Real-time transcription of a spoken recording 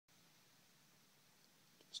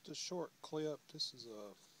Just a short clip. This is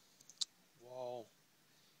a wall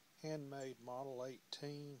handmade Model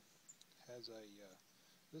 18. Has a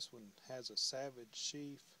this one has a Savage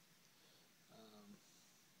sheath,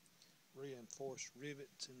 reinforced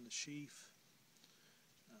rivets in the sheath.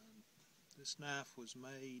 This knife was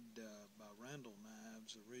made by Randall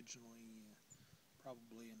knives originally,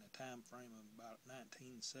 probably in a time frame of about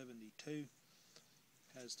 1972.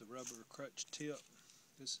 Has the rubber crutch tip.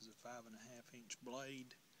 This is a 5.5 inch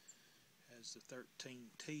blade. Has the 13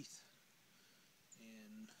 teeth,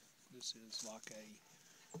 and this is like a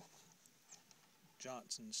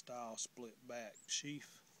Johnson style split back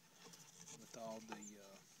sheath with all the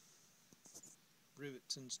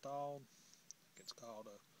rivets installed. It's called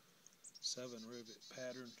a 7 rivet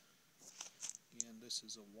pattern. Again, this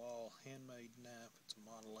is a wall handmade knife. It's a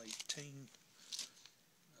Model 18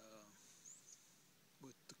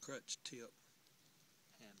 with the crutch tip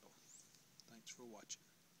handle. Thanks for watching.